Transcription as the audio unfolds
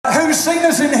you seen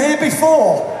us in here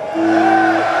before?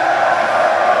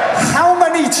 How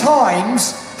many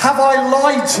times have I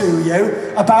lied to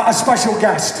you about a special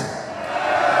guest?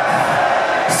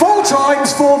 4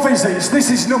 times, 4 visits. This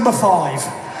is number 5.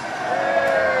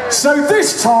 So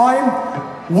this time,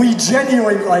 we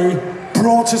genuinely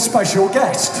brought a special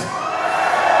guest.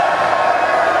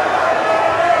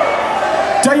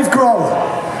 Dave Grohl.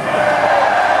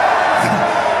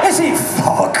 Is he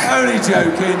fuck? Only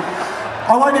joking.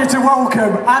 I want you to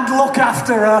welcome and look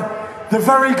after her, the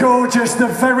very gorgeous, the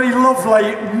very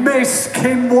lovely Miss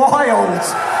Kim Wilde.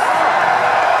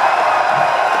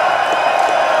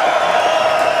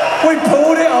 We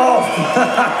pulled it off.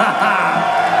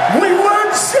 We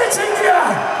weren't shitting you.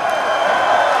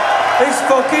 It's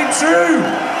fucking true.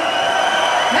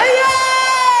 Hey, yeah!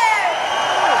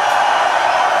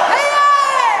 Hey,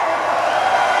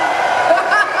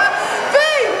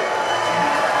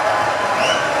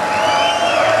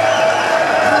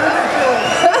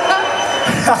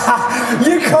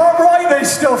 You can't write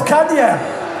this stuff, can you?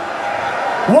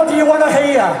 What do you want to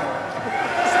hear?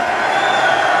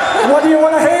 What do you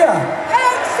want to hear?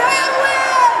 Egg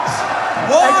sandwich!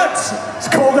 What? It's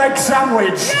called egg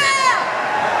sandwich. Yeah!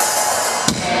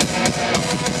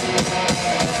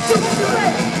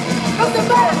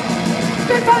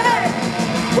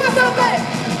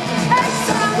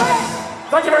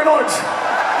 Thank you very much.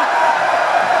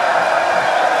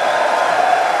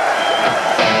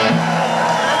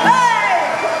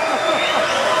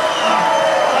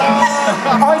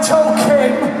 I told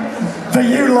Kim that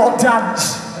you lot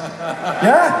dance.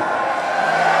 Yeah?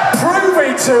 Prove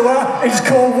it to her. It's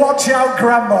called Watch Out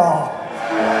Grandma.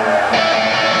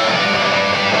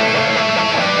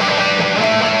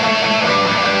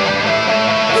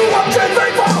 1, 2,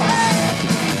 3, 4.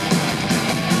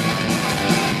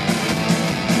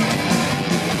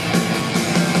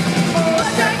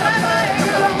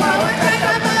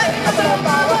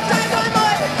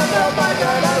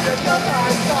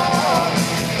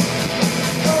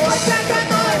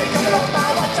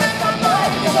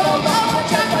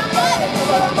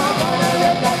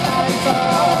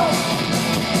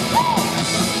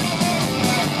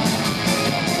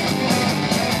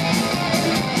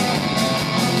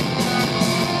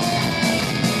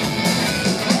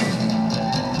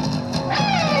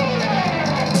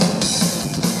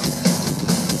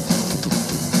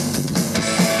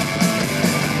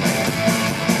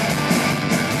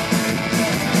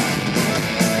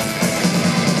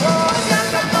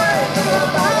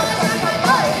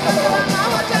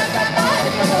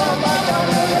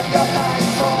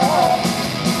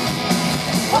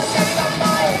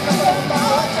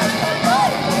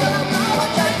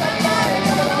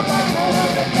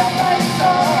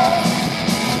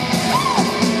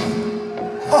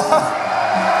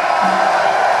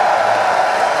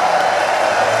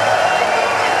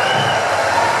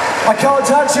 I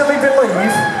can't actually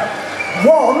believe,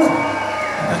 1,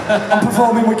 I'm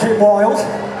performing with Kim Wilde.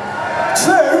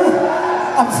 2,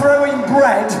 I'm throwing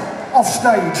bread off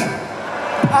stage.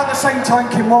 At the same time,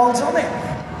 Kim Wilde's on it.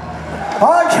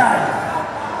 Okay,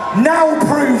 now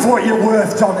prove what you're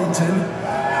worth, Donington.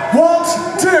 What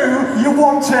do you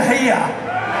want to hear?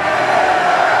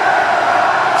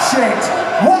 Shit.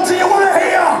 What do you want to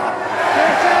hear?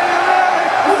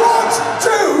 What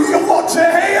do you want to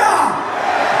hear?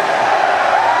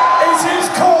 It is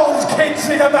called Kids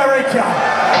in America.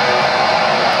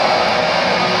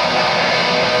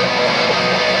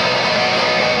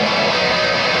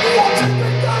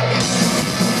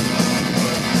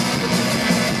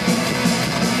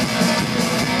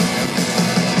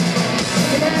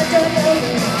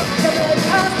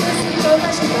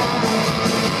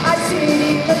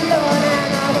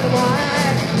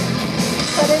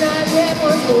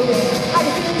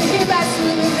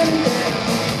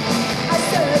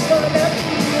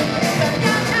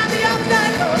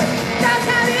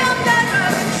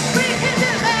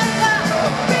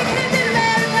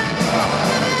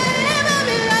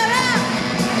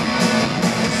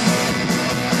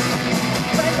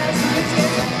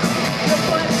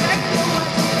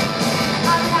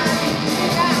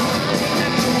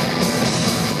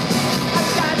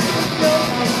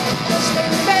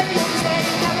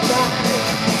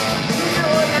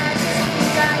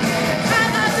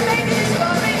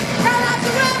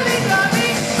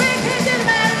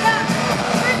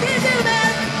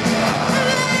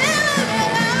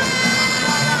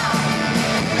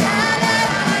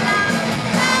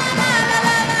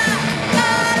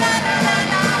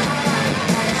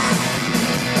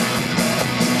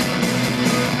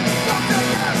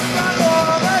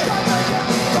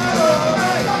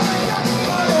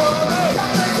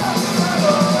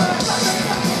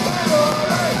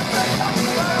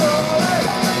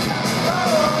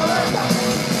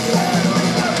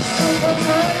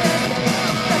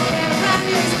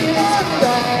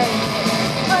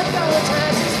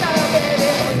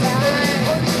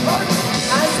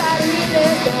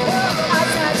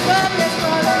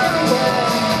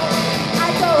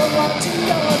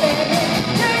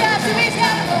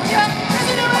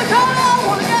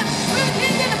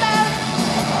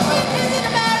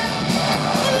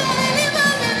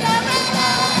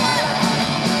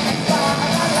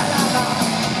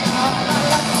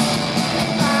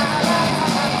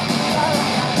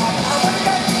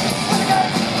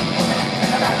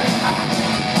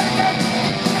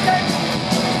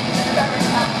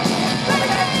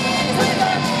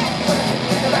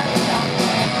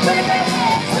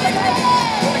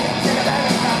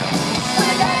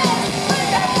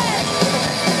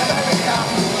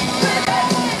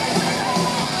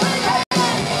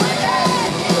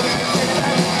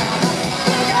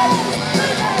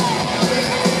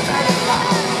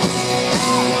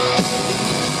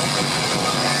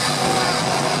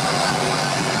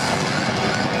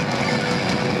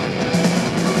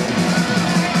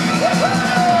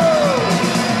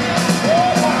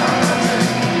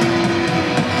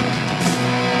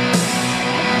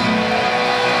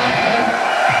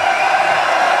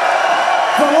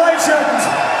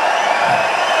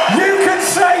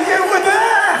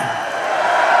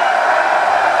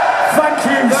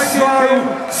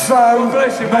 so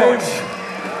Bless you, mate. much.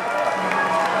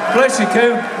 Bless you,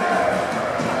 Coon.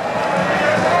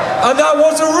 And that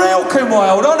was a real Coon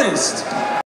Wilde, honest.